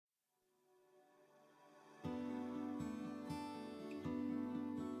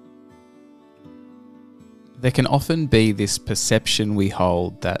There can often be this perception we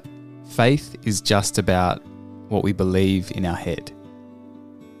hold that faith is just about what we believe in our head.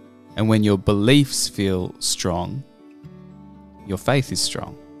 And when your beliefs feel strong, your faith is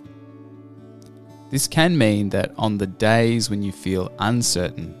strong. This can mean that on the days when you feel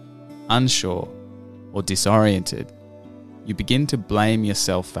uncertain, unsure, or disoriented, you begin to blame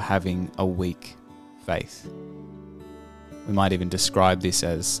yourself for having a weak faith. We might even describe this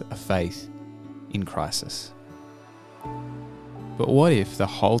as a faith in crisis. But what if the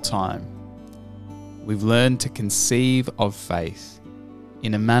whole time we've learned to conceive of faith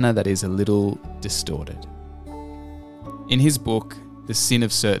in a manner that is a little distorted? In his book, The Sin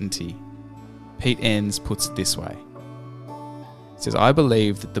of Certainty, Pete Enns puts it this way. He says, "I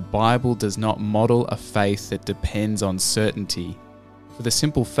believe that the Bible does not model a faith that depends on certainty for the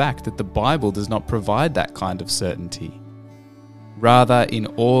simple fact that the Bible does not provide that kind of certainty. Rather, in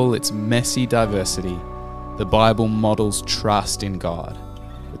all its messy diversity, the Bible models trust in God,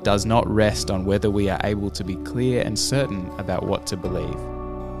 but does not rest on whether we are able to be clear and certain about what to believe.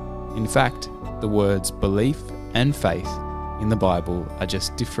 In fact, the words belief and faith in the Bible are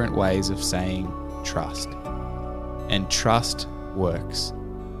just different ways of saying trust. And trust works,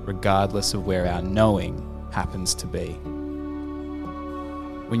 regardless of where our knowing happens to be."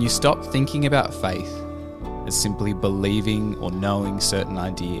 When you stop thinking about faith as simply believing or knowing certain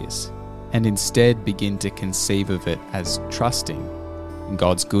ideas, and instead begin to conceive of it as trusting in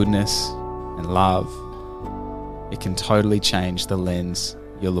God's goodness and love, it can totally change the lens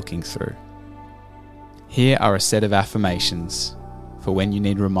you're looking through. Here are a set of affirmations for when you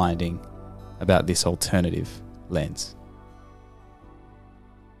need reminding about this alternative lens.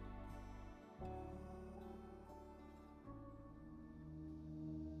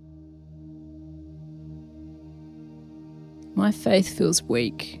 My faith feels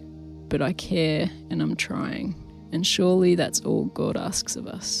weak, but I care and I'm trying, and surely that's all God asks of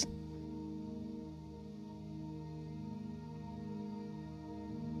us.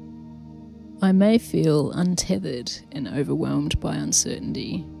 I may feel untethered and overwhelmed by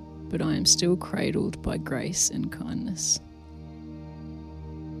uncertainty, but I am still cradled by grace and kindness.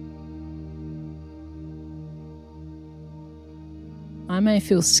 I may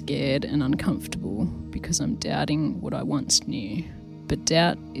feel scared and uncomfortable because I'm doubting what I once knew, but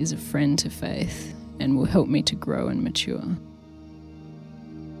doubt is a friend to faith and will help me to grow and mature.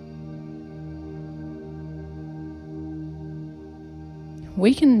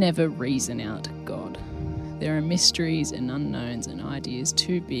 We can never reason out God. There are mysteries and unknowns and ideas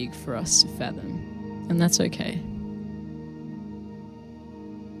too big for us to fathom, and that's okay.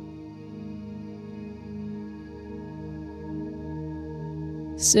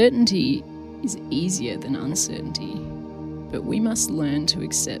 Certainty is easier than uncertainty, but we must learn to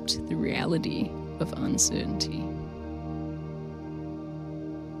accept the reality of uncertainty.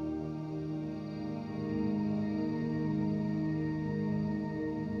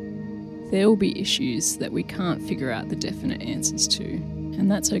 There will be issues that we can't figure out the definite answers to,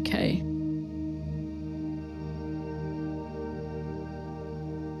 and that's okay.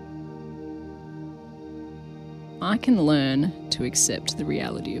 I can learn to accept the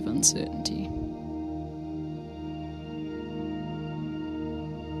reality of uncertainty.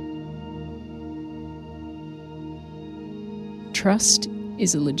 Trust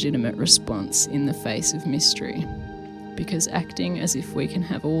is a legitimate response in the face of mystery, because acting as if we can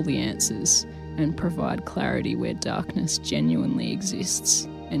have all the answers and provide clarity where darkness genuinely exists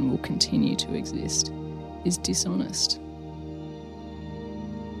and will continue to exist is dishonest.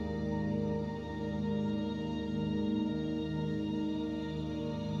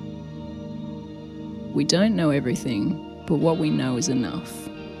 We don't know everything, but what we know is enough,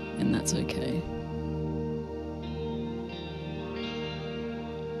 and that's okay.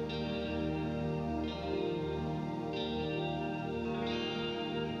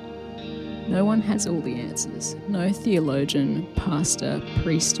 No one has all the answers. No theologian, pastor,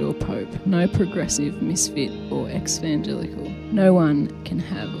 priest or pope. No progressive, misfit or ex-evangelical. No one can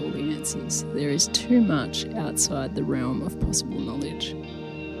have all the answers. There is too much outside the realm of possible knowledge.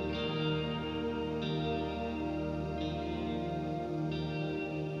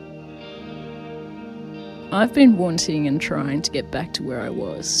 I've been wanting and trying to get back to where I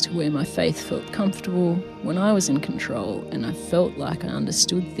was, to where my faith felt comfortable, when I was in control and I felt like I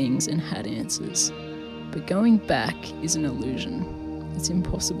understood things and had answers. But going back is an illusion. It's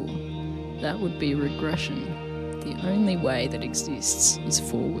impossible. That would be regression. The only way that exists is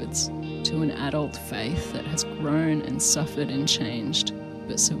forwards, to an adult faith that has grown and suffered and changed,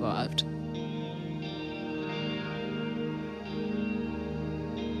 but survived.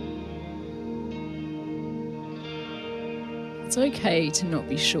 It's okay to not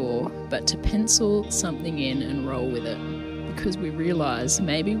be sure, but to pencil something in and roll with it, because we realise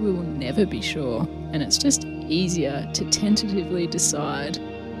maybe we will never be sure, and it's just easier to tentatively decide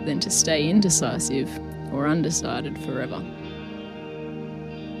than to stay indecisive or undecided forever.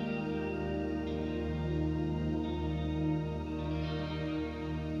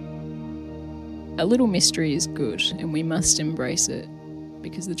 A little mystery is good, and we must embrace it,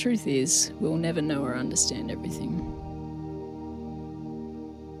 because the truth is, we'll never know or understand everything.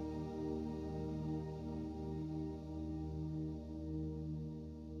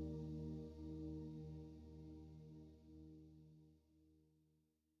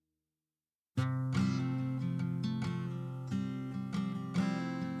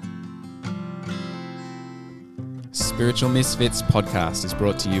 Spiritual Misfits podcast is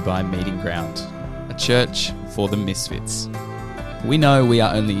brought to you by Meeting Ground, a church for the misfits. We know we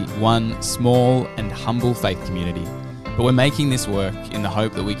are only one small and humble faith community, but we're making this work in the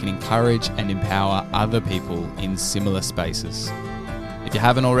hope that we can encourage and empower other people in similar spaces. If you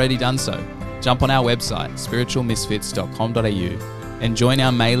haven't already done so, jump on our website, spiritualmisfits.com.au, and join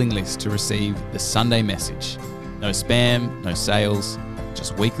our mailing list to receive the Sunday message. No spam, no sales,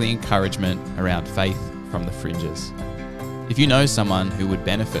 just weekly encouragement around faith from the fringes. If you know someone who would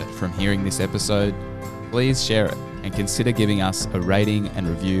benefit from hearing this episode, please share it and consider giving us a rating and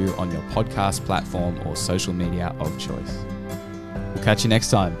review on your podcast platform or social media of choice. We'll catch you next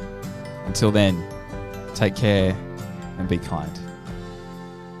time. Until then, take care and be kind.